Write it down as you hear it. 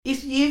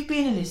If you've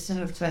been a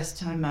listener of First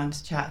Time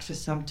Mums Chat for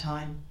some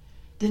time,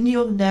 then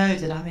you'll know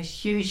that I'm a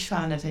huge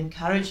fan of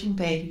encouraging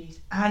babies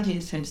and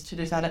infants to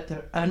develop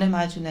their own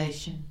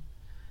imagination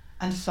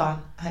and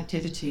fun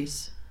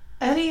activities.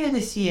 Earlier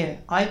this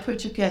year, I put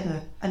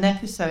together an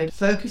episode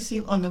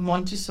focusing on the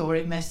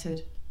Montessori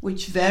method,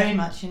 which very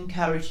much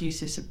encourages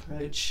this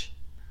approach.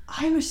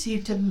 I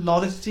received a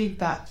lot of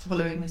feedback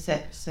following this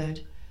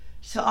episode,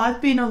 so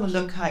I've been on the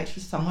lookout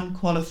for someone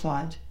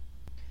qualified.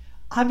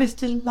 I was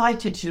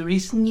delighted to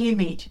recently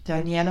meet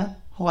Daniela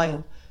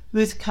Hoyle, who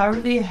is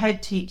currently a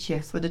head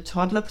teacher for the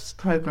toddlers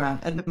program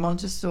at the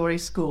Montessori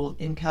School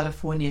in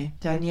California.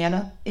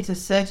 Daniela is a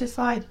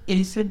certified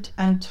infant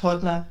and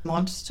toddler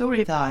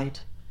Montessori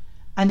guide.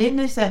 And in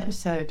this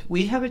episode,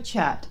 we have a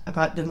chat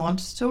about the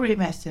Montessori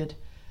method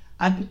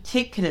and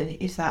particularly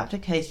its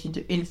application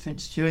to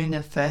infants during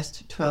their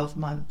first 12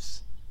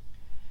 months.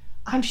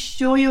 I'm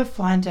sure you'll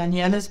find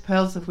Daniela's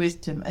pearls of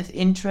wisdom as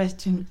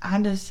interesting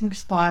and as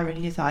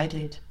inspiring as I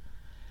did.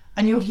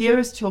 And you'll hear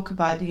us talk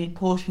about the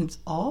importance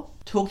of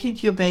talking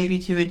to your baby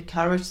to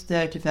encourage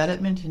their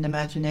development in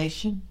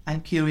imagination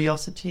and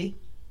curiosity,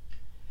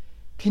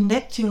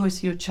 connecting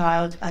with your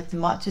child as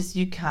much as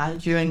you can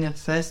during their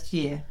first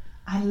year,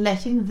 and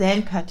letting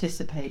them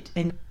participate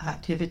in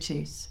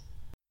activities.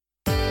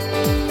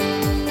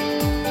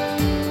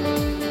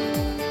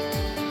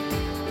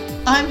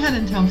 I'm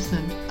Helen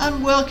Thompson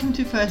and welcome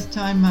to First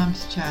Time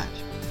Mums Chat.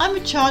 I'm a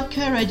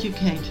childcare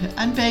educator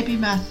and baby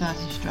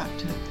massage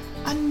instructor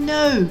and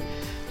know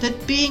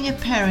that being a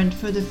parent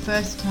for the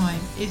first time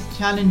is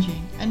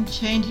challenging and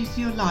changes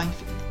your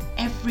life in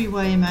every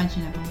way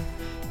imaginable.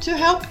 To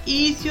help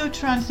ease your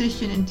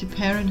transition into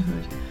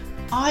parenthood,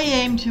 I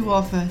aim to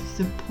offer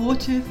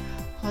supportive,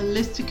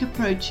 holistic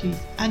approaches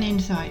and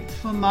insights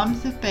for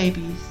mums of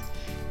babies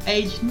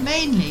aged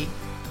mainly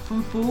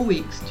from 4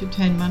 weeks to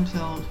 10 months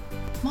old.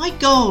 My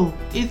goal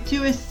is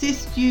to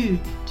assist you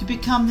to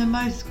become the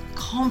most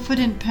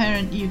confident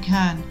parent you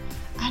can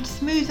and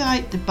smooth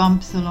out the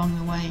bumps along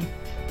the way.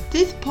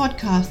 This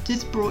podcast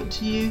is brought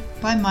to you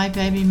by My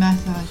Baby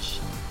Massage.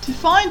 To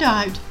find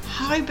out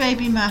how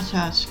Baby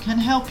Massage can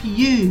help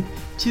you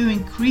to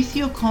increase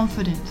your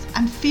confidence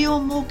and feel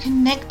more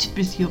connected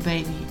with your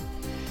baby,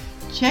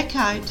 check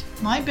out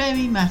My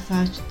Baby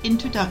Massage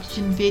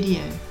introduction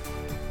video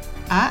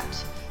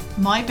at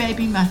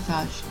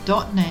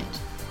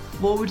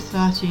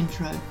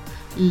mybabymassage.net/intro.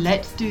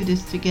 Let's do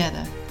this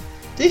together.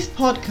 This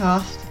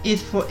podcast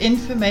is for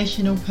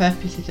informational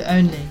purposes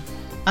only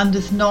and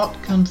does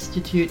not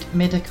constitute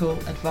medical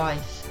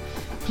advice.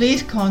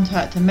 Please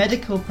contact a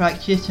medical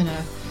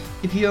practitioner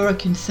if you are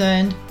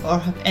concerned or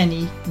have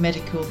any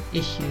medical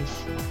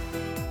issues.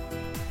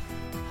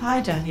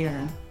 Hi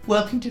Daniela,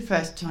 welcome to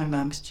First Time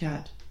Mums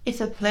Chat. It's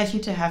a pleasure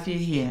to have you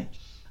here,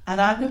 and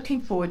I'm looking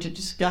forward to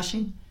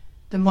discussing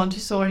the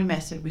Montessori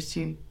method with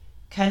you.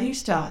 Can you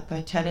start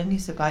by telling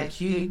us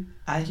about you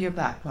and your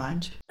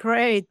background?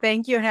 Great.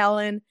 Thank you,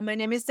 Helen. My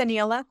name is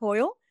Daniela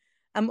Hoyle.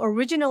 I'm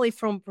originally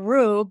from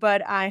Peru,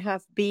 but I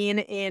have been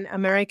in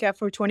America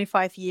for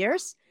 25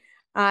 years.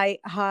 I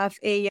have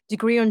a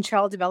degree on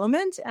child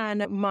development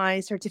and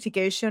my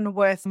certification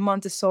with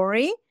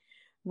Montessori,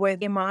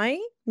 with AMI,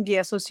 the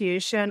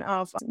Association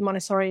of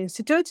Montessori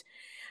Institute.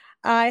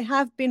 I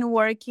have been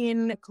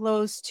working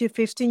close to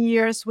 15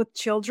 years with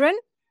children.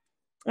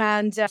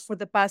 And for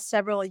the past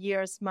several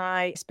years,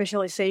 my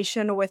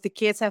specialization with the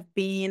kids have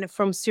been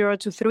from 0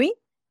 to 3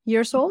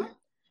 years old.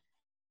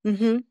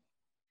 Mm-hmm.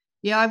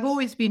 Yeah, I've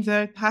always been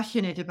very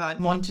passionate about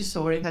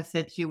Montessori. I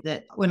said to you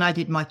that when I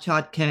did my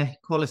childcare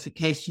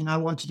qualification, I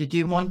wanted to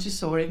do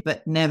Montessori,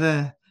 but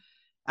never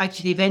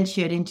actually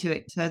ventured into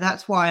it. So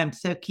that's why I'm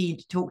so keen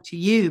to talk to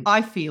you.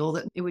 I feel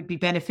that it would be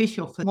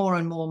beneficial for more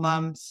and more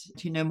mums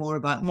to know more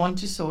about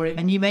Montessori.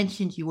 And you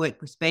mentioned you work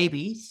with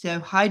babies.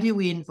 So how do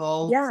we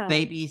involve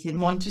babies in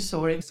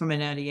Montessori from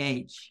an early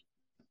age?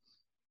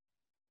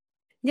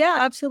 Yeah,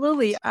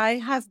 absolutely. I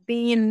have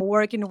been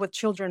working with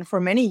children for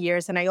many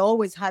years, and I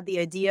always had the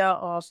idea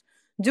of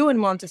doing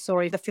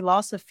Montessori. The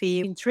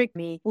philosophy intrigued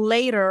me.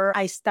 Later,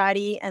 I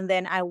studied and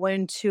then I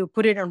went to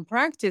put it in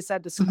practice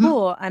at the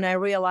school, and I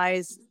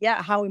realized,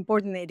 how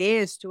important it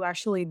is to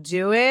actually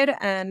do it.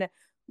 And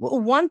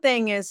one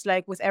thing is,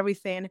 like with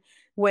everything,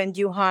 when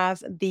you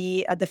have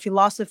the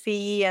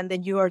philosophy and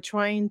then you are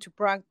trying to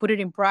put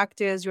it in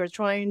practice, you're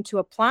trying to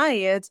apply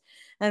it.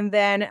 And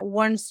then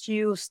once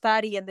you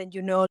study and then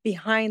you know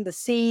behind the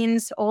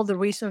scenes, all the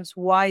reasons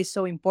why it's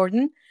so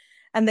important,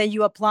 and then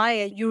you apply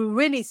it, you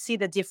really see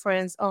the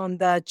difference on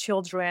the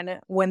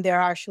children when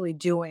they're actually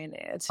doing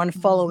it and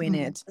following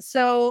it.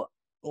 So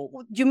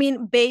you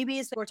mean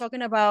babies? We're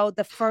talking about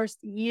the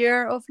first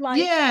year of life?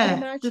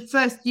 Yeah, the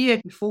first year.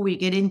 Before we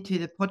get into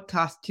the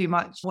podcast too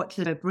much, what's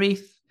a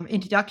brief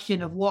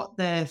introduction of what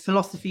the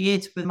philosophy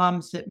is for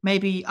mums that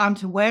maybe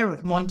aren't aware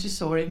of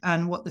Montessori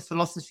and what the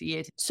philosophy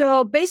is?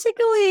 So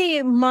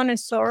basically,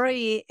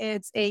 Montessori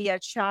is a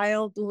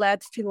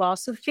child-led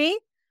philosophy.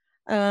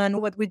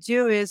 And what we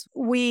do is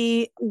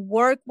we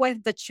work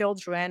with the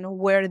children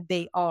where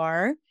they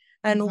are.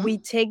 and we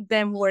take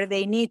them where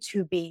they need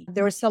to be.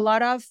 There's a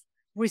lot of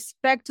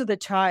respect to the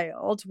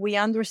child. We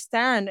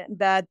understand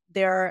that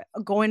they're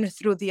going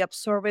through the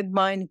absorbent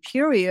mind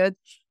period,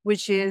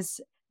 which is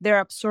they're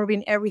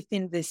absorbing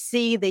everything they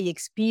see, they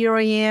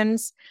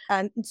experience.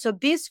 And so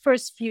these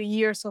first few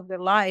years of their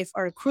life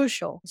are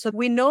crucial. So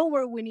we know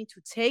where we need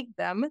to take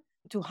them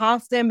to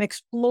have them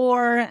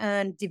explore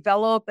and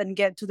develop and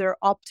get to their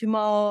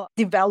optimal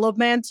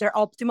development, their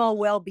optimal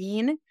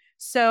well-being.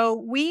 So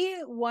we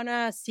want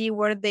to see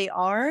where they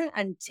are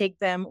and take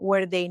them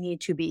where they need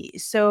to be.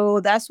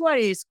 So that's what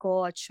is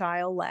called a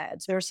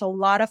child-led. There's a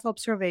lot of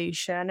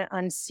observation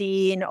and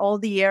seeing all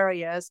the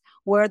areas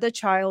where the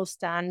child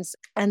stands,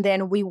 and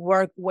then we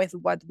work with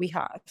what we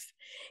have.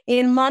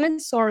 In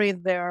Montessori,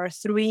 there are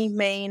three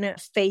main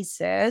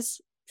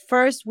phases.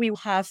 First, we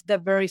have the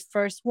very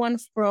first one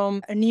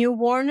from a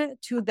newborn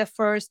to the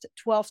first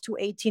 12 to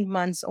 18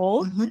 months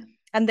old.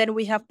 And then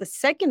we have the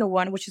second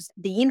one, which is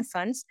the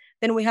infants.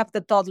 Then we have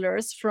the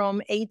toddlers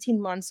from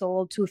 18 months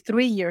old to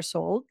 3 years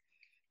old.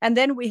 And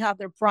then we have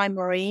their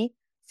primary,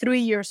 3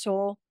 years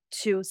old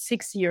to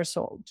 6 years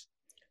old.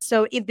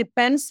 So it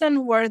depends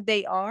on where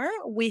they are.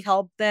 We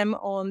help them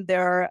on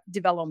their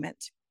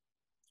development.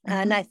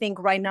 And I think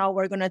right now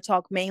we're going to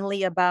talk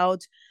mainly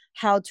about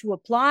how to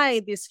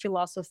apply this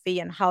philosophy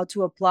and how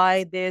to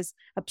apply this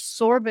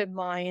absorbent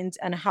mind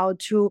and how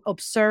to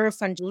observe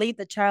and lead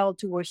the child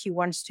to where he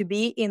wants to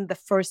be in the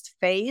first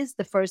phase,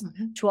 the first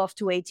 12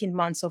 to 18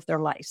 months of their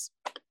lives.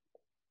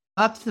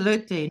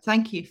 Absolutely.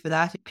 Thank you for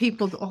that.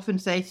 People often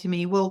say to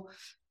me, well,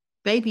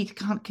 babies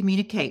can't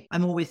communicate.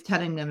 I'm always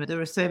telling them that there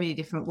are so many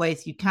different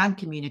ways you can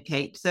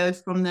communicate. So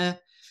from the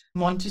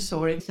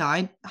Montessori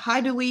side,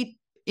 how do we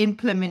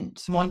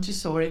implement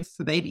Montessori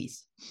for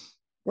babies?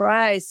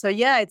 Right. So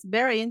yeah, it's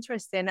very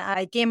interesting.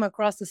 I came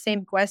across the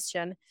same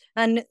question.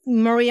 And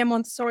Maria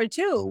Montessori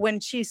too,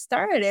 when she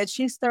started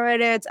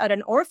at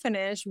an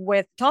orphanage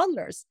with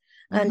toddlers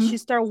and she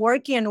started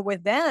working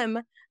with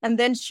them. And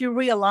then she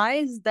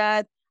realized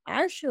that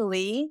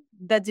actually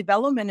the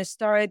development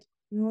started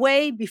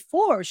way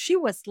before. She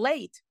was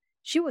late.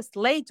 She was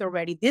late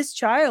already. This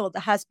child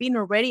has been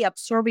already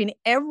absorbing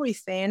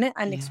everything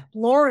and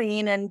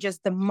exploring, and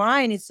just the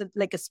mind is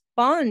like a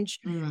sponge.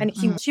 And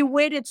she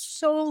waited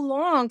so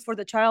long for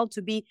the child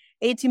to be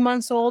 18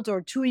 months old or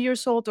 2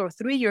 years old or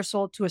 3 years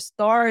old to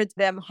start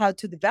them how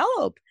to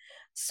develop.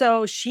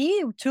 So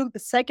she took the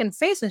second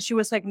phase and she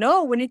was like,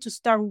 no, we need to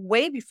start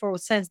way before,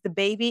 since the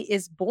baby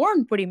is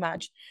born pretty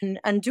much,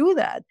 and do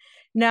that.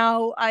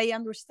 Now, I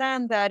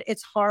understand that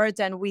it's hard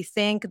and we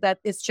think that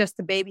it's just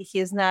the baby. He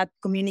is not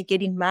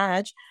communicating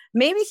much.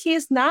 Maybe he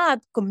is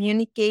not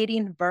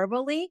communicating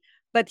verbally,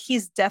 but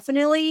he's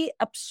definitely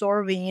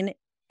absorbing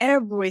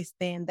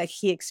everything that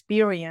he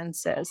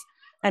experiences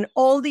and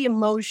all the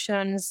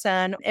emotions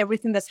and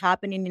everything that's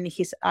happening in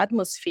his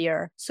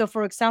atmosphere. So,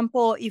 for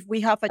example, if we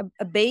have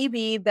a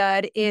baby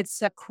that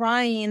is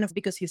crying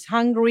because he's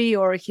hungry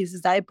or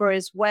his diaper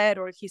is wet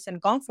or he's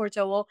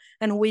uncomfortable,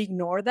 and we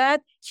ignore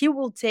that, he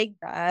will take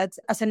that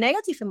as a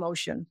negative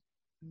emotion.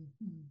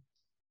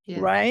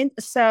 Right?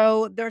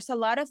 So there's a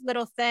lot of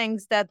little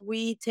things that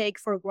we take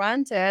for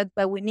granted,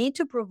 but we need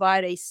to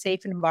provide a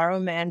safe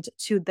environment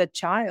to the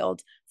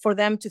child for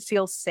them to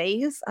feel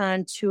safe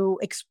and to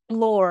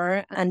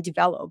explore and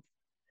develop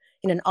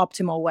in an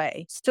optimal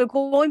way. So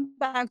going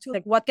back to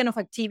like what kind of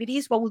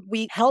activities, what would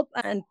we help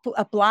and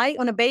apply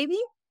on a baby?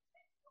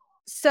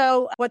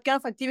 So what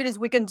kind of activities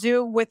we can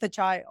do with the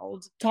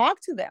child? Talk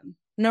to them.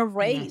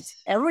 Narrate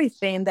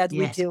everything that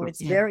we do.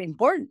 It's very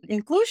important.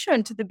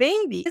 Inclusion to the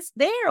baby. He's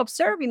there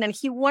observing and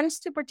he wants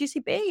to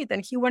participate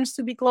and he wants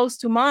to be close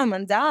to mom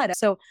and dad.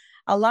 So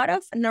a lot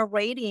of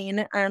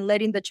narrating and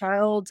letting the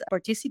child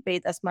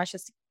participate as much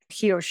as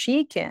he or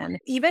she can.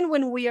 Even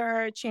when we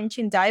are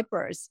changing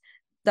diapers,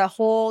 the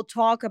whole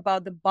talk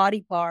about the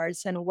body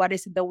parts and what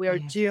is it that we are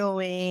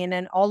doing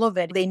and all of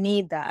it, they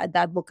need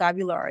that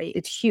vocabulary.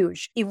 It's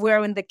huge. If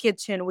we're in the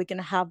kitchen, we can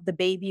have the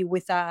baby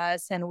with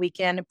us and we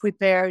can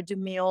prepare the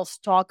meals,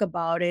 talk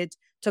about it,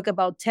 talk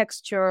about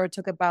texture,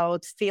 talk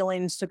about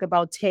feelings, talk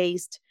about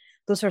taste.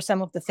 Those are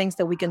some of the things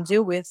that we can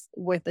do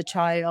with the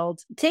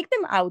child. Take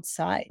them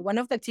outside. One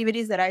of the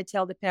activities that I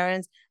tell the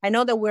parents, I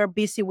know that we're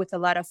busy with a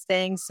lot of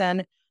things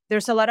and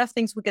there's a lot of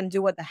things we can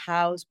do at the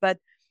house, but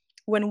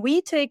when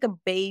we take a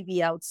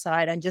baby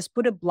outside and just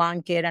put a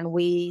blanket and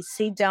we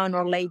sit down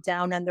or lay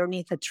down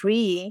underneath a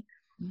tree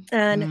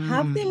and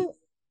have them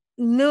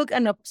look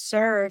and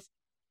observe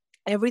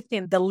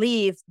everything, the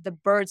leaf, the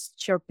birds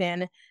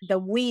chirping, the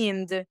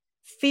wind,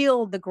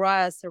 feel the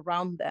grass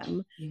around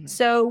them.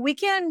 So we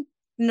can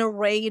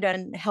narrate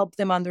and help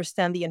them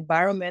understand the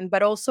environment.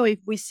 But also if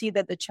we see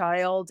that the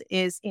child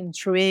is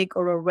intrigued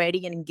or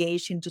already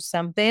engaged into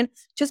something,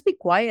 just be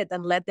quiet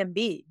and let them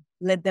be.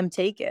 Let them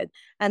take it.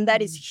 And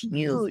that is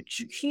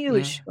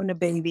huge on a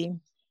baby.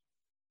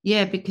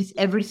 Yeah, because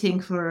everything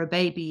for a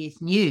baby is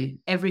new.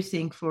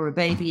 Everything for a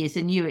baby is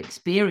a new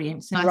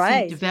experience. And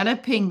I think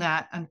developing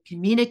that and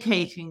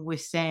communicating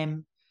with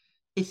them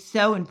is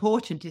so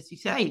important, as you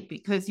say,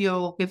 because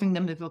you're giving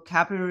them the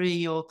vocabulary,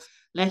 you're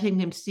letting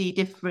them see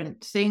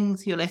different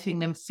things, you're letting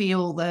them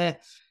feel the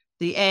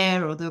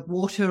air or the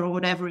water or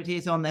whatever it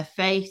is on their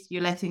face,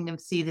 you're letting them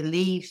see the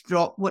leaves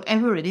drop,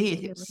 whatever it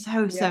is. It's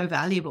so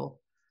valuable.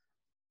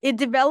 It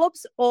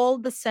develops all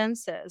the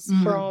senses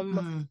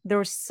from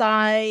their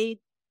sight,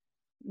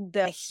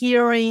 the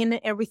hearing,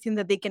 everything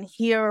that they can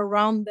hear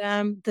around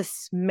them, the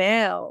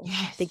smell.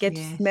 They get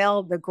to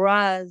smell the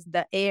grass,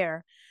 the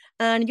air.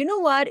 And you know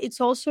what? It's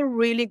also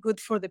really good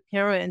for the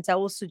parents. I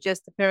will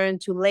suggest the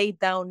parent to lay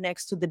down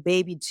next to the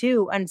baby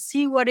too and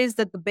see what is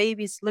that the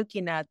baby is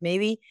looking at.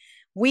 Maybe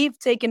we've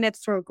taken it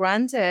for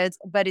granted,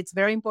 but it's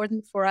very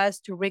important for us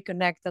to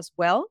reconnect as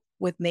well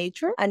with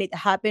nature. And it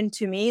happened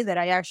to me that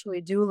I actually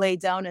do lay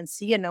down and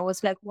see, and I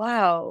was like,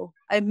 wow,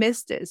 I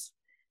missed this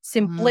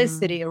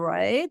simplicity,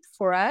 right?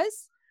 For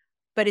us,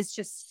 but it's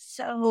just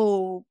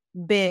so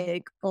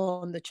big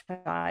on the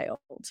child,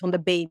 on the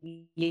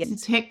baby.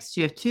 It's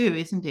texture too,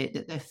 isn't it?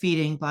 That they're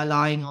feeling by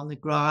lying on the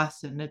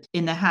grass, and that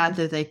in the hand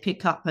that they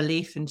pick up a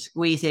leaf and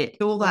squeeze it,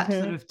 all that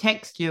sort of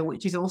texture,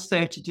 which is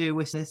also to do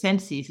with the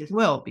senses as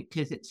well,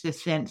 because it's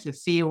this sense of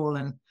feel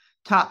and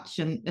touch.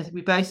 And as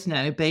we both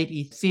know,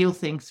 babies feel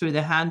things through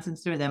their hands and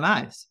through their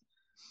mouths.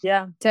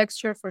 Yeah,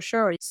 texture for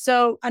sure.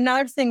 So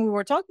another thing we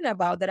were talking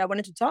about that I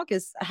wanted to talk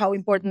is how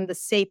important the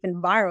safe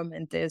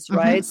environment is,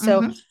 right?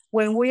 So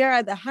when we are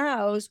at the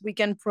house, we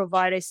can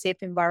provide a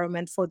safe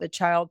environment for the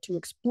child to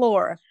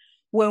explore.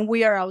 When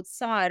we are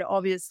outside,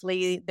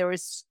 obviously, there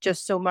is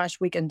just so much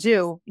we can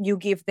do. You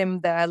give them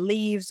the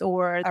leaves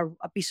or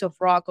a piece of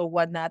rock or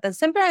whatnot. And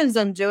some parents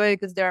don't do it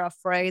because they're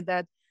afraid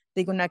that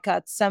they're going to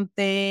cut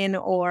something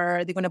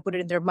or they're going to put it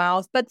in their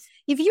mouth. But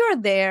if you're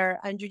there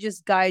and you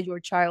just guide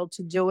your child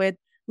to do it,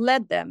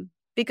 let them,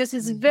 because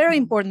it's very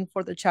important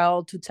for the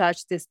child to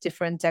touch this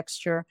different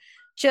texture,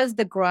 just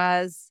the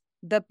grass,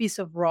 the piece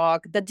of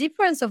rock, the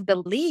difference of the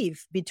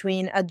leaf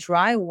between a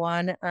dry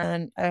one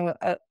and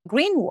a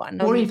green one.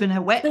 Or even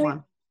a wet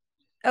one.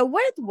 A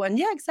wet one,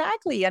 yeah,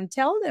 exactly. And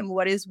tell them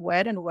what is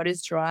wet and what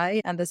is dry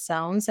and the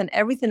sounds and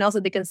everything else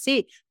that they can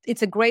see.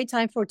 It's a great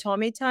time for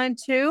tummy time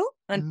too,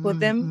 and put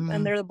them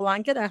under the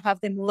blanket and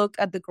have them look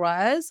at the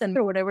grass and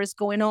whatever is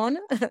going on.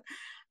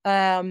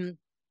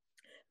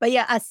 But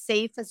yeah, as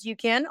safe as you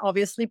can,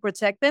 obviously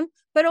protect them,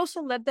 but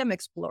also let them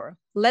explore.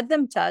 Let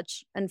them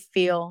touch and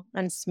feel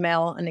and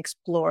smell and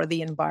explore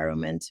the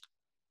environment.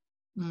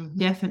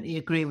 Definitely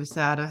agree with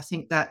that. I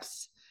think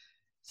that's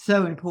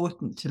so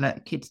important to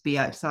let kids be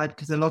outside,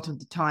 because a lot of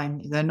the time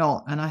they're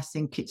not. And I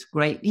think it's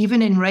great,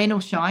 even in rain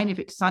or shine, if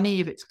it's sunny,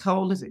 if it's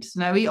cold, if it's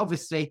snowy,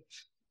 obviously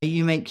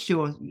you make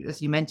sure,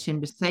 as you mentioned,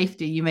 with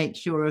safety, you make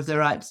sure if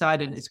they're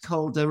outside and it's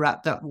cold, they're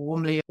wrapped up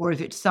warmly, or if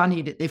it's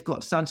sunny, that they've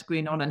got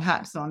sunscreen on and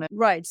hats on.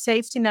 Right.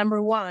 Safety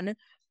number one.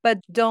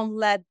 But don't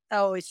let,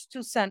 it's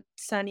too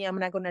sunny, I'm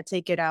not going to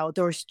take it out.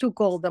 Or it's too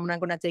cold, I'm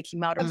not going to take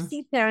him out. I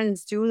see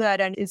parents do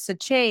that, and it's a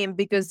shame,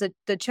 because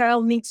the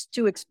child needs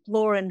to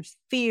explore and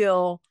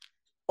feel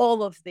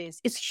all of this.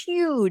 It's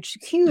huge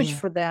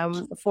for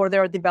them, for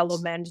their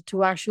development,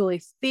 to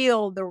actually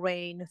feel the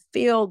rain,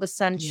 feel the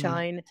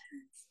sunshine,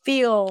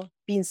 feel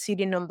being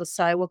sitting on the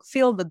sidewalk,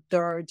 feel the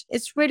dirt.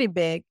 It's really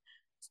big.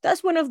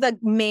 That's one of the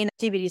main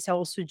activities I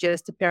will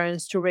suggest to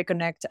parents to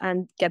reconnect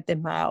and get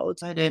them out.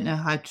 I don't know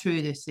how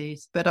true this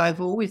is, but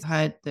I've always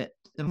heard that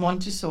the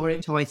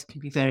Montessori toys can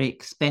be very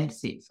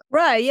expensive.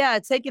 Right, yeah.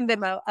 Taking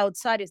them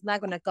outside is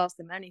not going to cost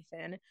them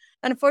anything.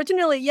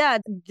 Unfortunately, yeah,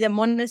 the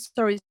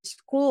Montessori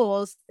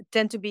schools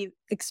tend to be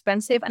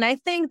expensive. And I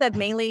think that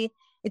mainly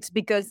it's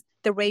because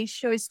the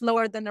ratio is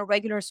lower than a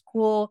regular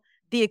school.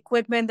 The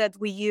equipment that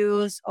we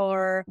use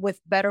are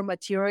with better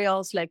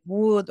materials like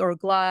wood or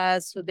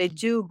glass, so they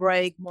do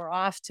break more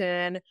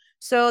often.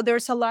 So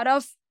there's a lot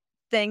of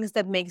things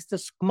that makes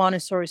the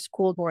Montessori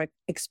school more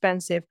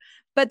expensive.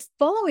 But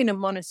following a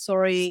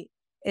Montessori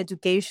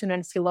education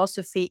and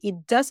philosophy,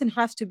 it doesn't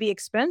have to be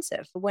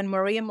expensive. When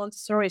Maria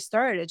Montessori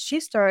started, she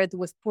started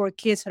with poor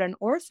kids at an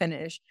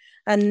orphanage.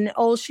 And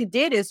all she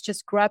did is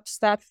just grab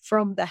stuff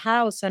from the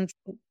house and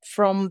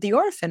from the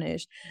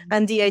orphanage.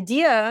 And the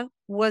idea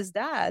was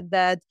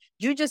that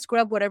you just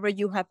grab whatever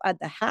you have at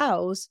the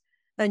house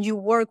and you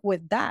work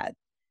with that.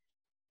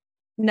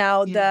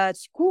 Now, the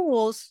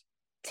schools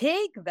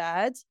take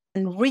that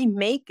and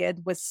remake it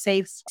with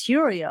safe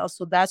material.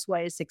 So that's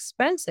why it's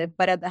expensive.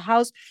 But at the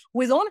house,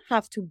 we don't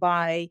have to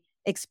buy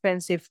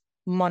expensive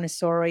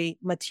Montessori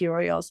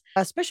materials,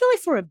 especially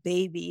for a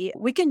baby.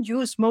 We can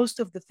use most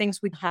of the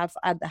things we have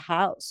at the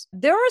house.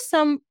 There are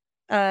some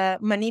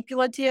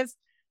manipulative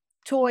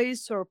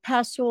toys or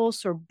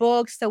puzzles or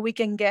books that we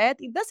can get.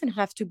 It doesn't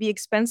have to be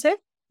expensive.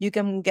 You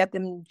can get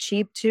them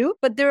cheap too.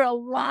 But there are a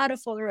lot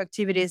of other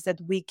activities that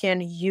we can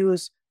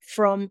use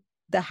from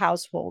the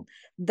household.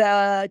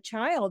 The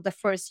child, the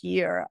first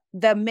year,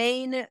 the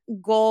main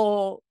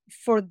goal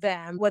for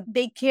them, what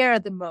they care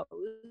the most,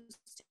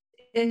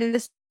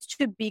 is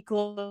to be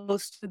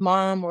close to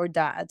mom or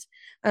dad.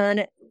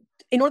 And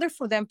in order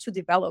for them to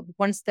develop,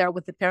 once they're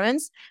with the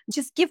parents,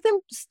 just give them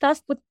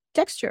stuff with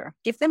texture.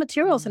 Give them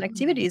materials and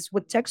activities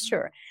with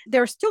texture.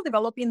 They're still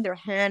developing their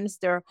hands,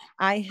 their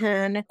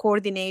eye-hand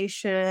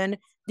coordination,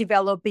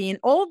 developing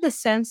all the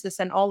senses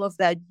and all of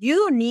that. You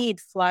don't need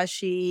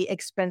flashy,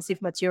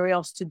 expensive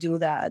materials to do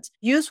that.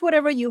 Use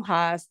whatever you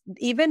have,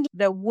 even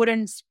the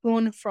wooden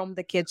spoon from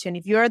the kitchen.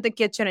 If you're at the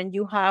kitchen and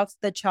you have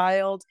the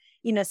child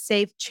in a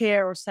safe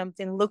chair or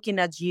something looking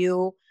at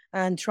you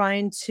and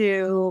trying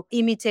to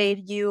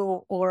imitate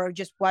you or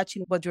just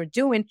watching what you're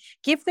doing,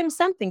 give them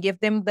something. Give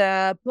them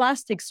the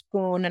plastic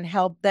spoon and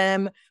help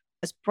them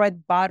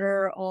spread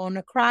butter on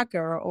a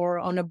cracker or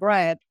on a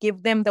bread.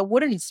 Give them the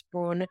wooden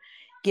spoon.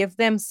 Give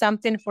them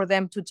something for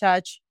them to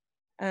touch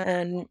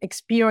and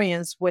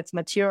experience with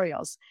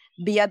materials.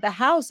 Be at the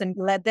house and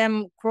let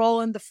them crawl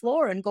on the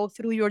floor and go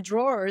through your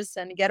drawers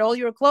and get all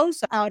your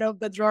clothes out of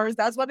the drawers.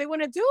 That's what they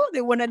want to do.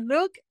 They want to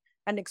look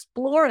and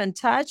explore and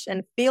touch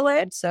and feel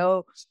it.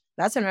 So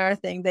that's another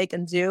thing they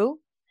can do.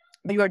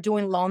 You are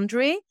doing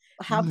laundry,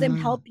 have them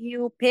help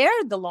you pair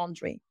the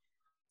laundry.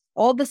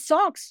 All the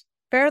socks,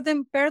 pair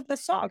the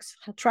socks.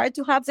 Try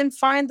to have them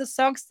find the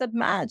socks that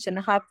match and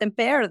have them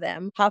pair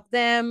them. Have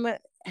them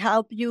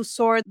help you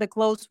sort the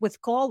clothes with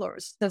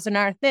colors. That's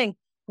another thing.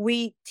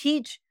 We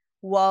teach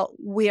while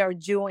we are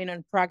doing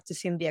and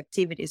practicing the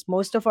activities.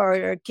 Most of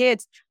our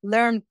kids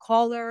learn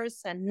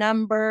colors and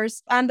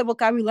numbers and the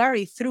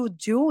vocabulary through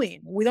doing.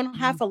 We don't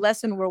have a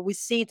lesson where we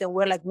sit and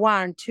we're like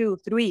 1, 2,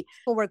 3.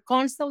 So we're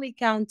constantly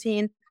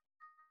counting.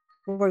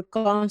 We're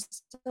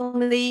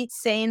constantly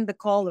saying the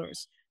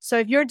colors. So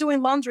if you're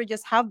doing laundry,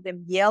 just have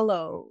them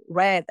yellow,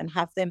 red, and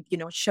have them,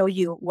 show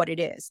you what it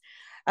is.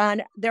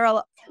 And there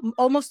are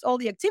almost all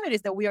the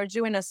activities that we are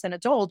doing as an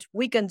adult.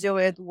 We can do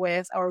it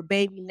with our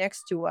baby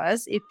next to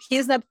us. If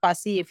he's not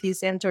fussy, if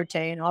he's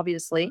entertained,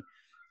 obviously,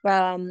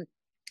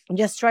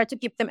 just try to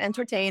keep them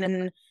entertained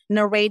and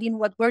narrating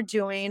what we're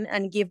doing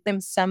and give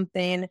them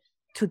something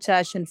to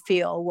touch and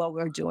feel while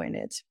we're doing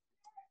it.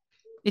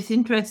 It's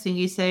interesting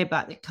you say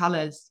about the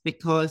colors,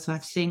 because I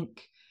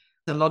think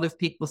a lot of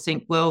people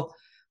think, well,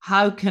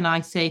 how can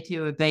I say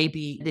to a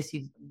baby, this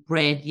is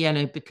red,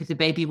 yellow, because the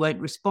baby won't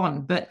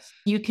respond? But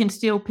you can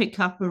still pick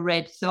up a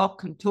red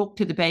sock and talk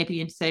to the baby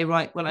and say,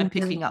 right, well, I'm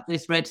picking up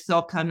this red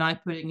sock. I'm now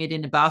putting it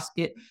in a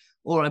basket,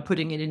 or I'm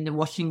putting it in the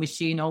washing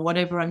machine, or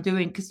whatever I'm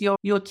doing, because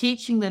you're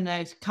teaching them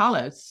those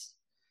colors.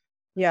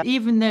 Yeah.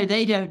 Even though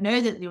they don't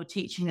know that you're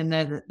teaching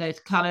them those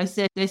colors,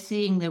 they're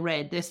seeing the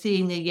red, they're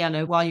seeing the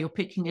yellow while you're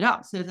picking it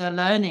up. So they're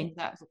learning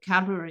that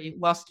vocabulary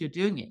whilst you're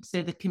doing it.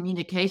 So the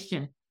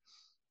communication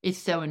is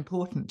so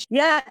important.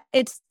 Yeah,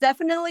 it's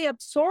definitely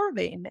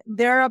absorbing.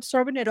 They're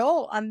absorbing it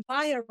all. And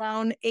by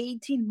around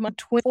 18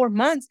 months, 24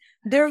 months,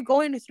 they're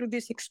going through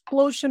this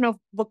explosion of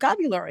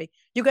vocabulary.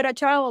 You get a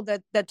child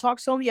that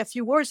talks only a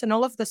few words, and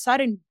all of a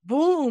sudden,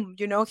 boom,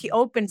 he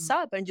opens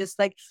up and just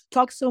like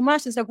talks so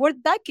much. It's like, where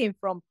did that came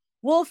from?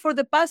 Well, for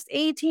the past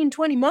 18,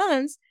 20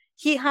 months,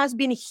 he has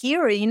been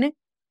hearing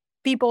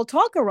people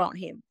talk around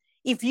him.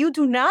 If you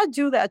do not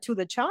do that to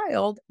the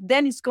child,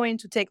 then it's going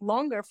to take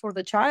longer for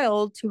the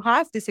child to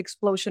have this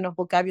explosion of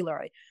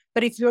vocabulary.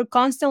 But if you're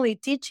constantly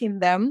teaching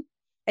them,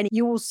 and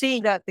you will see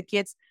that the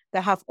kids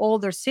that have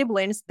older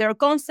siblings, they're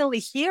constantly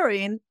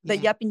hearing the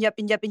yapping,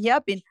 yapping, yapping,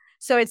 yapping.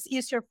 So it's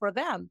easier for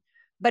them.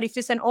 But if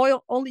it's an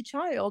only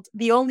child,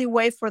 the only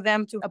way for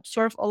them to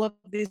absorb all of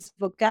this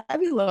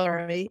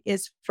vocabulary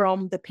is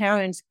from the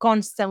parents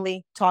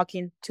constantly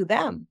talking to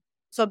them.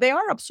 So they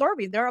are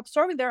absorbing, they're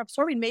absorbing.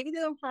 Maybe they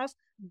don't have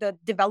the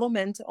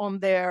development on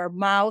their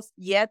mouth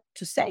yet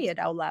to say it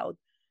out loud,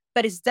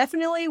 but it's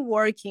definitely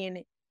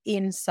working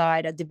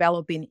inside,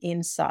 developing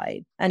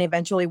inside, and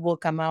eventually will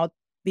come out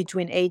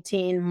between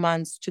 18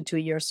 months to 2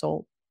 years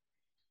old.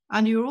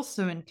 And you're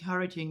also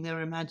encouraging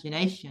their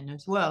imagination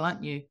as well,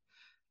 aren't you?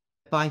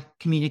 By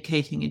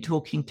communicating and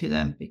talking to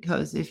them,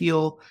 because if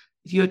you're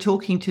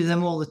talking to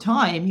them all the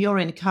time, you're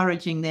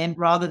encouraging them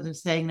rather than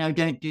saying, no,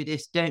 don't do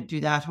this, don't do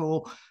that,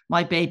 or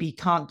my baby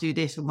can't do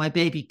this, or my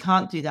baby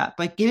can't do that.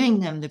 By giving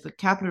them the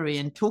vocabulary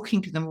and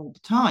talking to them all the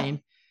time,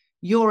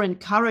 you're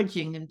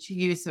encouraging them to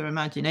use their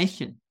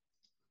imagination,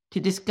 to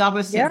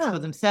discover things for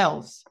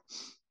themselves.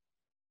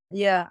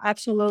 Yeah,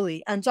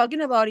 absolutely. And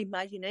talking about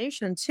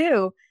imagination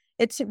too,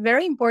 it's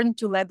very important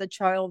to let the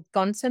child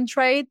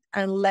concentrate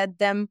and let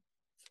them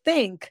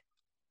think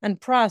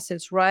and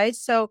process, right?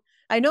 So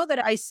I know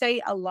that I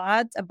say a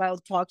lot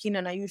about talking,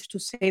 and I used to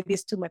say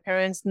this to my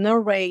parents,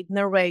 narrate,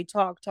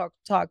 talk.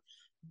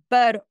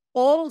 But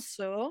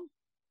also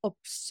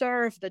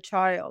observe the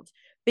child.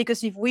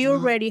 Because if we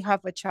already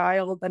have a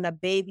child and a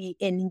baby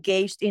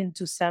engaged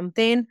into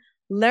something,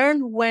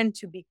 learn when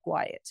to be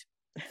quiet.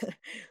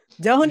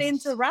 Don't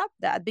interrupt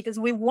that, because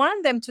we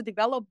want them to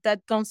develop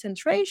that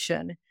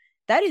concentration.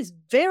 That is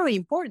very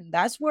important.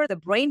 That's where the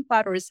brain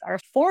patterns are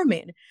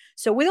forming.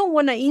 So we don't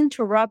want to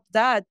interrupt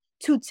that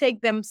to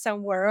take them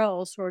somewhere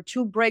else, or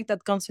to break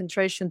that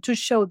concentration, to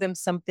show them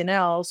something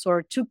else,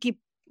 or to keep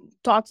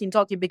talking,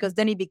 because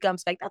then it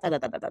becomes like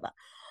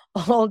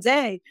all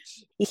day.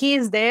 He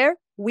is there,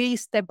 we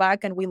step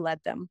back and we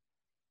let them.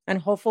 And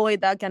hopefully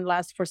that can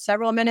last for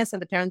several minutes,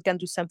 and the parent can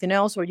do something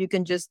else, or you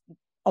can just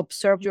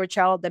observe your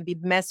child and be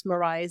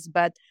mesmerized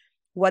by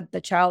what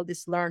the child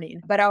is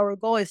learning. But our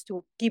goal is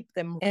to keep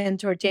them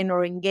entertained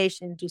or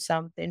engaged into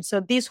something. So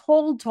this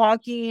whole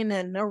talking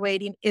and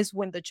narrating is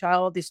when the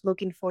child is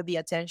looking for the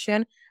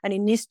attention and it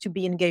needs to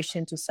be engaged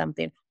into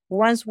something.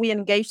 Once we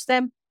engage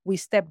them, we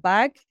step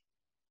back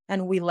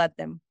and we let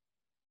them.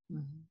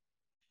 Mm-hmm.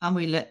 And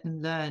we let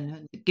them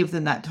learn and give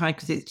them that time,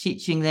 because it's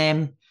teaching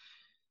them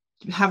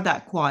to have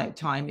that quiet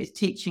time. It's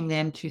teaching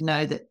them to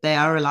know that they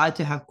are allowed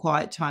to have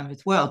quiet time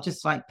as well.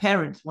 Just like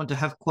parents want to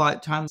have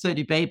quiet time, so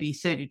do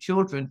babies, so do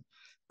children.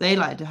 They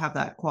like to have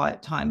that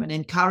quiet time, and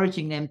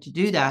encouraging them to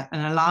do that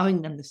and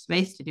allowing them the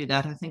space to do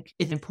that, I think,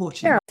 is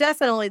important. Yeah,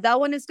 definitely. That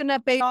one is going to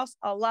pay off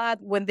a lot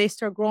when they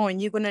start growing.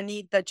 You're going to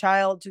need the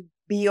child to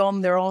be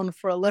on their own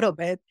for a little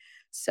bit.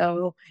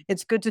 So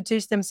it's good to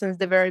teach them since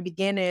the very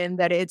beginning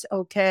that it's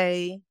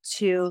okay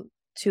to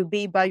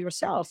be by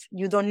yourself.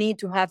 You don't need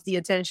to have the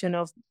attention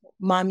of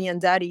mommy and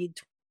daddy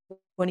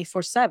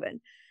 24/7.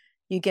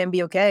 You can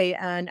be okay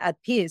and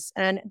at peace.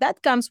 And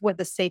that comes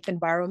with a safe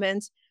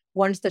environment.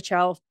 Once the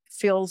child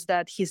feels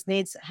that his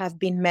needs have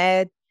been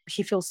met,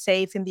 he feels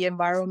safe in the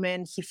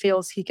environment, he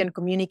feels he can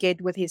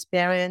communicate with his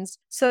parents.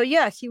 So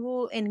yeah, he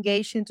will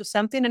engage into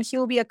something and he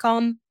will be a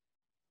calm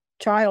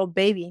child,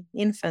 baby,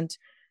 infant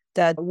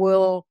that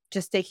will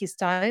just take his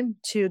time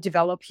to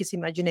develop his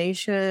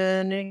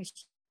imagination.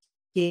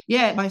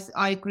 Yeah,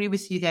 I agree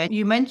with you there.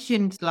 You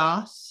mentioned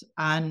glass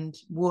and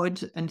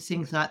wood and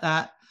things like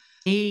that.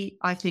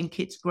 I think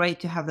it's great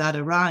to have that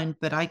around,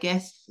 but I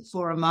guess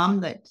for a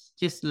mum that's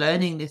just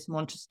learning this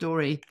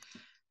Montessori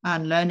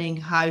and learning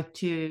how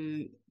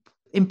to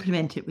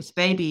implement it with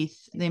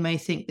babies, they may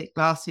think that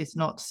glass is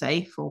not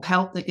safe or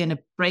help. They're going to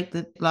break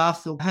the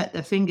glass or hurt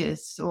their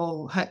fingers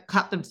or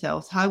cut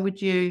themselves. How would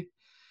you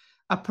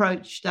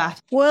approach that?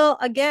 Well,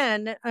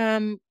 again,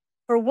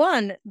 for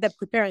one, the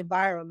prepare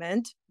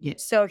environment. Yeah.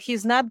 So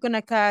he's not going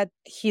to cut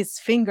his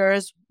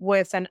fingers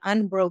with an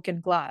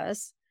unbroken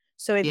glass.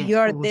 So if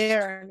you're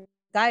there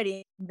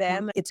guiding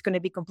them, it's going to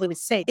be completely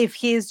safe. If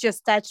he's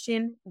just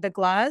touching the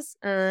glass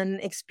and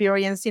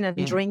experiencing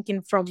and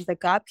drinking from the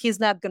cup, he's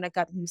not going to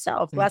cut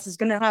himself. Glass is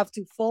going to have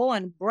to fall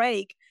and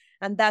break.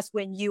 And that's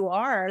when you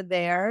are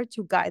there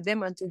to guide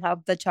them and to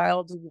have the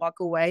child walk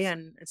away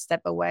and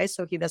step away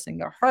so he doesn't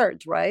get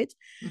hurt, right?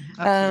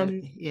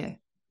 Absolutely, yeah.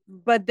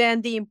 But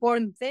then the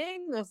important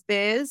thing of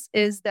this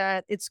is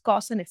that it's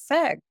cause and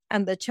effect,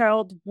 and the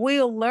child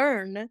will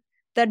learn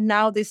that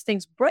now these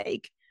things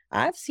break.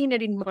 I've seen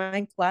it in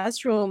my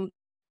classroom.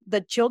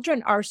 The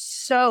children are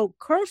so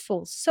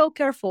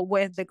careful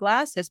with the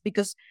glasses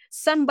because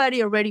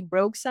somebody already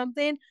broke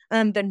something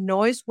and the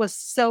noise was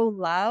so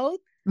loud.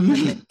 And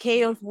the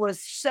chaos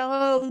was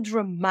so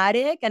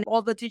dramatic, and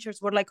all the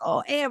teachers were like,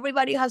 oh,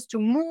 everybody has to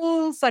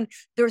move and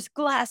there's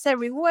glass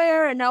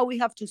everywhere and now we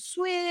have to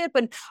sweep,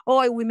 and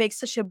we make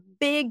such a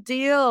big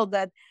deal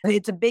that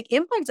it's a big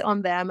impact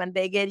on them and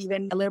they get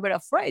even a little bit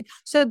afraid.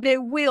 So they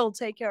will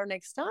take care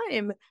next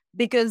time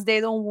because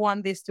they don't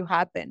want this to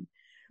happen.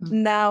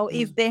 Now,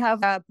 if they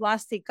have a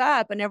plastic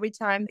cup and every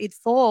time it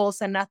falls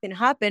and nothing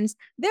happens,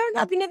 they're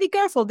not going to be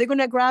careful. They're going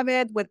to grab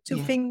it with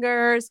two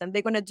fingers and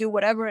they're going to do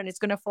whatever and it's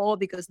going to fall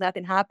because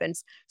nothing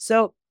happens.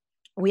 So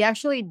we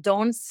actually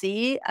don't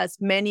see as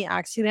many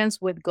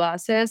accidents with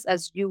glasses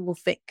as you will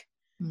think.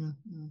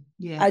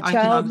 Yeah, a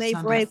child may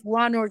break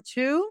one or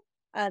two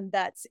and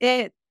that's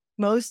it.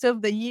 Most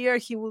of the year,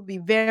 he will be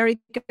very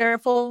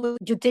careful.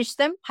 You teach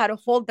them how to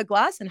hold the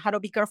glass and how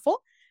to be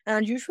careful.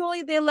 And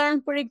usually they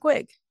learn pretty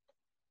quick.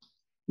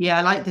 Yeah,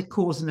 I like the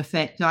cause and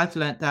effect. I've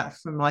learned that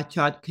from my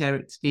childcare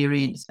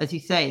experience. As you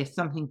say, if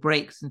something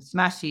breaks and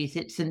smashes,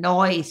 it's a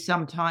noise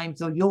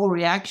sometimes or your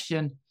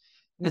reaction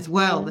as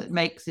well that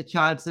makes the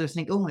child sort of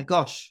think, oh my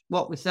gosh,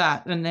 what was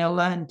that? And they'll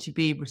learn to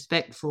be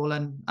respectful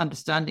and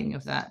understanding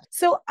of that.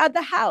 So at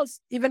the house,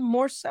 even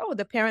more so,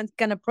 the parent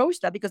can approach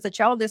that because the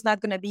child is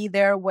not going to be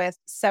there with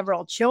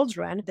several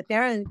children. The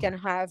parent can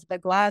have the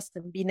glass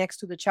and be next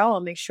to the child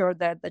and make sure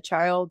that the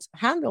child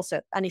handles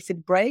it. And if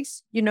it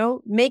breaks,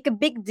 make a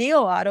big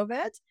deal out of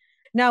it.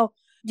 Now,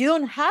 you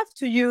don't have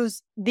to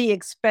use the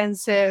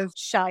expensive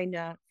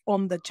china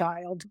on the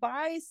child.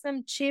 Buy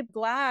some cheap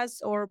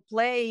glass or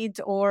plate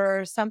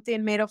or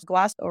something made of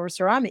glass or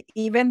ceramic.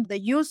 Even the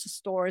used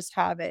stores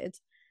have it.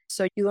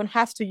 So you don't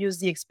have to use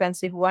the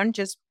expensive one.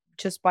 Just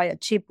buy a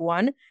cheap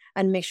one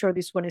and make sure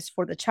this one is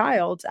for the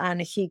child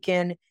and he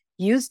can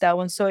use that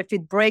one. So if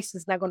it breaks,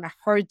 it's not going to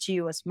hurt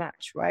you as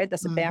much, right?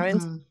 As a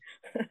parent.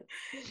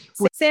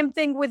 Same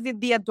thing with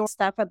the adult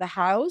stuff at the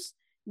house.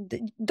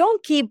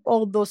 Don't keep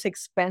all those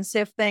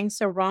expensive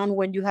things around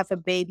when you have a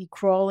baby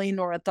crawling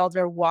or a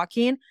toddler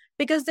walking,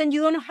 because then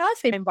you don't have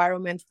an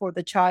environment for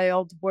the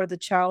child where the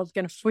child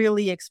can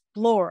freely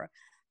explore.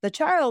 The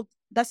child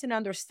doesn't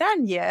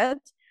understand yet,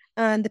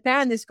 and the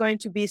parent is going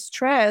to be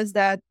stressed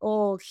that,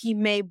 he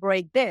may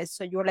break this.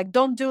 So you're like,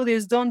 don't do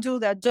this, don't do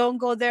that, don't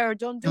go there,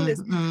 don't do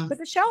this. But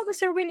the child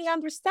doesn't really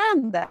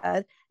understand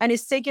that, and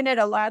is taking it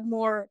a lot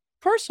more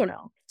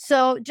personal.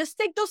 So just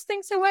take those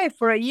things away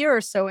for a year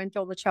or so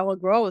until the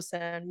child grows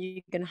and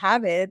you can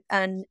have it,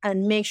 and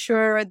make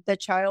sure the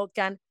child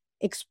can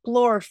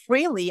explore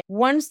freely.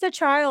 Once the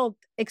child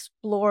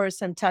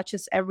explores and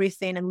touches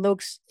everything and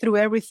looks through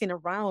everything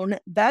around,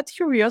 that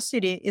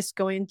curiosity is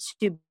going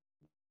to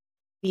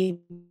be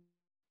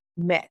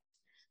met.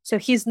 So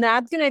he's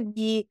not going to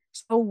be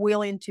so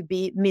willing to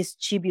be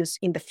mischievous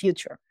in the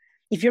future.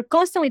 If you're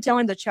constantly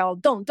telling the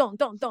child, don't,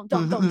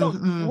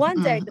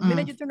 one day, the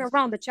minute you turn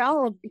around, the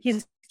child,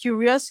 his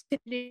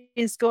curiosity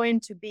is going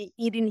to be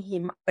eating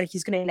him, but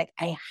he's going to be like,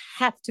 I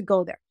have to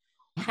go there.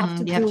 I have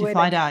to You have do to it.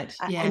 find out.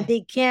 Yeah. And they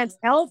can't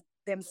help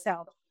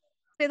themselves.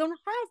 They don't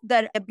have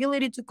that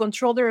ability to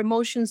control their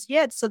emotions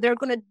yet, so they're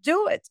going to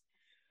do it.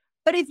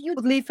 But if you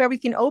leave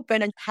everything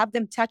open and have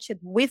them touch it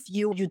with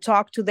you, you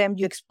talk to them,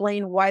 you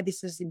explain why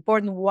this is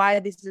important,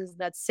 why this is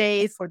not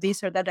safe, or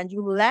this or that, and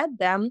you let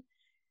them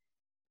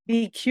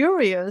be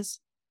curious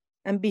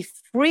and be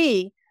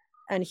free,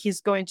 and he's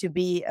going to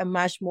be a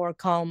much more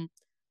calm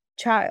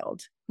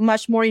child,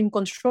 much more in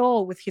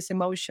control with his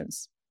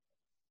emotions.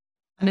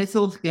 And it's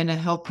also going to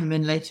help him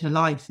in later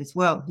life as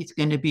well. He's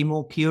going to be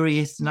more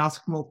curious and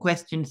ask more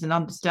questions and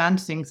understand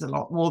things a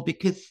lot more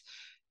because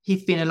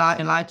he's been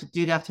allowed to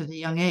do that at a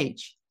young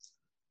age.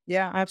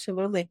 Yeah,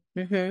 absolutely.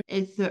 Mm-hmm.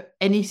 Is there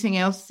anything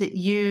else that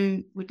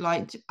you would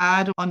like to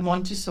add on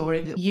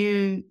Montessori that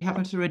you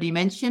haven't already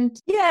mentioned?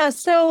 Yeah,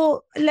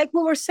 so like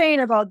we were saying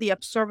about the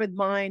observant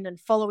mind and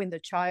following the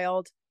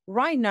child,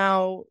 right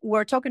now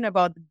we're talking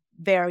about the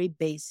very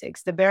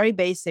basics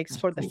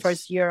for the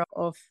first year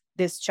of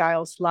this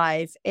child's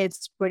life.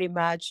 It's pretty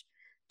much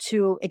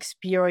to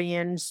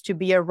experience, to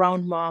be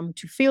around mom,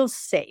 to feel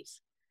safe.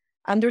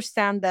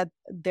 Understand that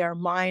their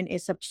mind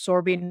is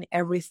absorbing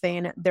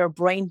everything, their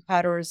brain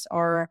patterns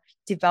are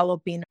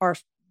developing, are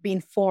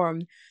being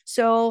formed.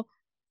 So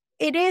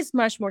it is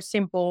much more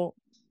simple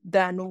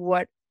than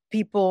what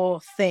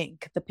people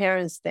think, the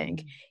parents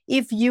think.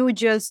 If you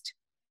just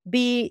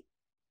be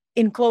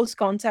in close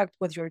contact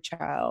with your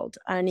child,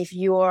 and if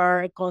you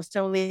are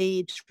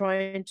constantly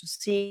trying to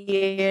see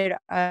it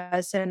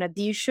as an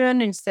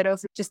addition instead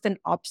of just an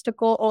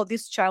obstacle, oh,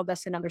 this child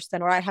doesn't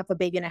understand, or I have a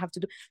baby and I have to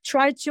do,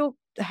 try to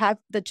have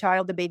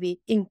the baby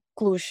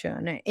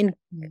inclusion,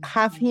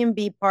 have him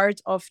be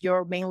part of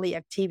your mainly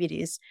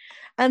activities.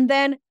 And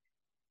then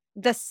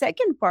the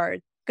second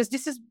part, because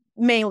this is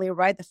mainly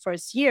right the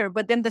first year,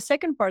 but then the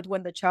second part,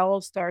 when the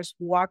child starts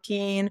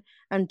walking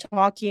and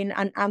talking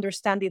and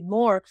understanding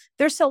more,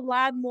 there's a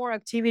lot more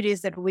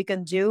activities that we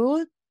can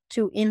do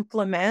to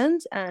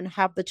implement and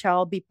have the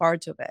child be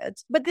part of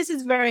it. But this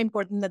is very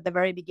important at the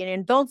very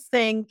beginning. Don't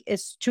think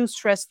it's too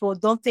stressful.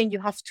 Don't think you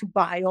have to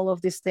buy all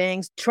of these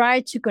things. Try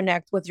to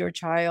connect with your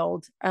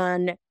child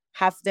and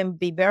have them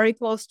be very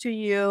close to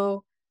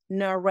you,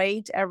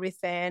 narrate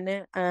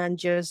everything, and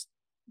just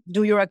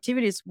do your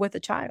activities with the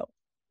child.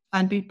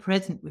 And be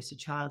present with the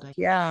child. Is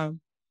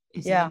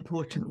an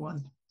important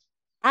one.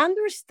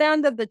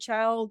 Understand that the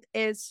child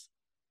is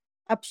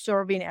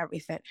absorbing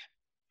everything.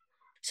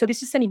 So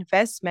this is an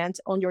investment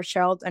on your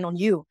child and on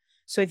you.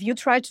 So if you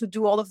try to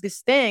do all of these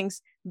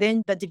things,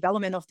 then the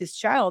development of this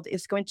child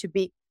is going to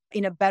be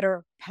in a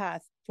better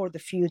path for the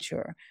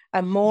future.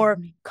 A more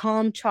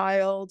calm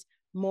child,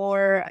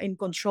 more in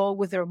control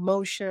with their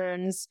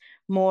emotions,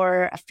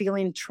 more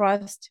feeling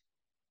trust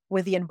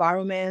with the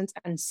environment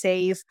and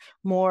safe,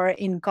 more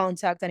in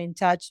contact and in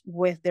touch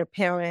with their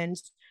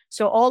parents.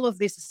 So all of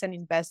this is an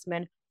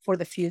investment for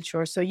the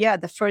future. So yeah,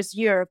 the first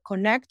year,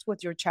 connect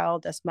with your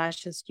child as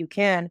much as you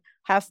can,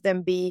 have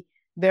them be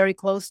very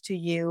close to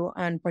you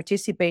and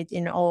participate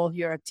in all of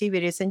your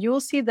activities. And you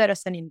will see that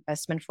as an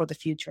investment for the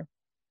future.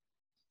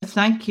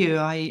 Thank you.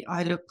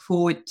 I look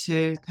forward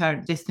to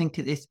parents listening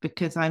to this,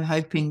 because I'm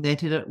hoping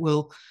that it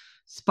will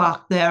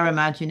spark their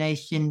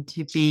imagination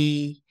to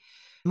be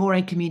more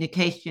in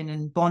communication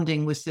and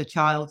bonding with the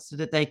child so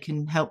that they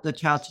can help the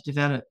child to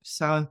develop.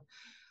 So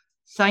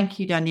thank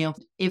you, Danielle.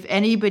 If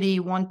anybody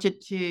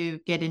wanted to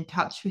get in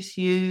touch with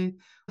you,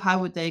 how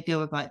would they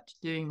go about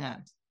doing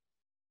that?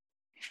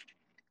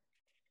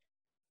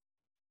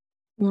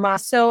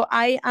 So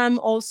I am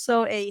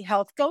also a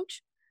health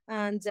coach,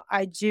 and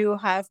I do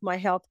have my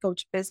health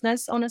coach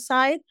business on the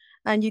side,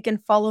 and you can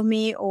follow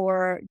me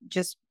or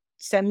just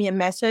send me a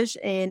message.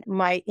 In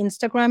my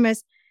Instagram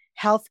is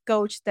Health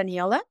Coach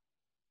Daniela.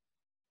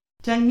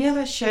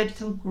 Daniela shared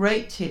some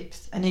great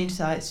tips and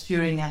insights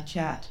during our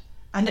chat,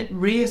 and it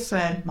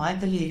reaffirmed my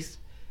belief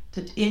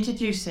that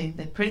introducing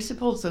the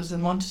principles of the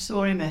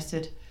Montessori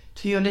method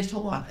to your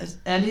little one as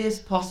early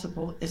as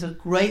possible is a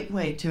great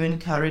way to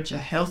encourage a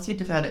healthy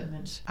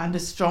development and a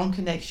strong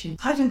connection.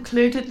 I've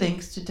included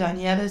links to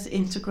Daniela's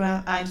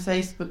Instagram and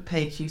Facebook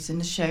pages in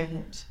the show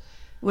notes,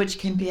 which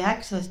can be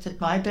accessed at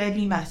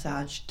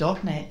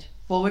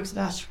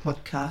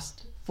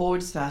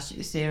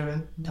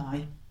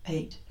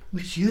mybabymassage.net/podcast/098.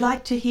 Would you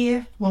like to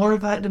hear more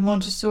about the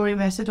Montessori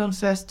method on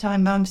First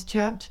Time Mums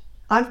Chat?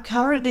 I'm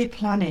currently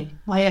planning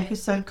my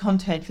episode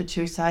content for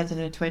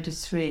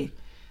 2023,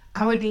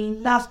 I would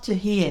love to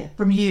hear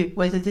from you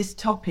whether this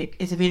topic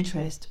is of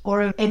interest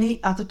or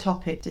any other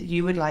topic that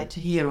you would like to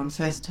hear on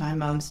First Time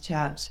Mums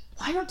Chat.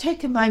 Why not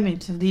take a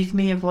moment to leave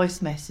me a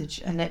voice message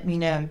and let me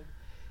know?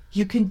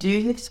 You can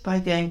do this by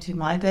going to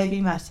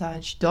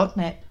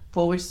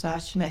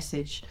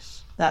mybabymassage.net/message.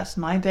 That's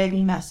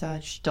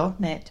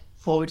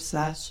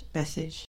mybabymassage.net/message.